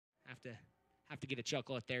have to get a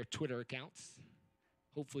chuckle at their Twitter accounts.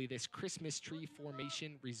 Hopefully this Christmas tree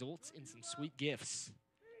formation results in some sweet gifts.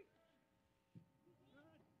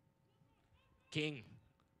 King,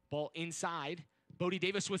 ball inside. Bodie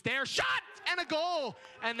Davis was there, shot, and a goal.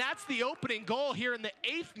 And that's the opening goal here in the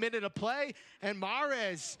 8th minute of play. And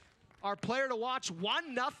Mares, our player to watch,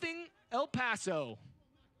 1-0 El Paso.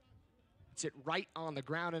 It's it right on the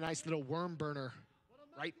ground, a nice little worm burner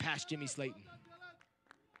right past Jimmy Slayton.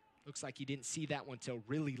 Looks like he didn't see that one till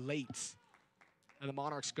really late. And the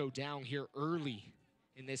Monarchs go down here early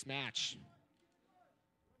in this match.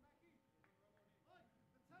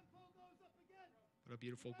 What a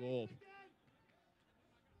beautiful goal.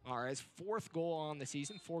 Mares, 4th goal on the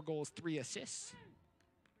season, 4 goals, 3 assists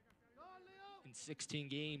in 16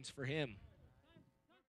 games for him.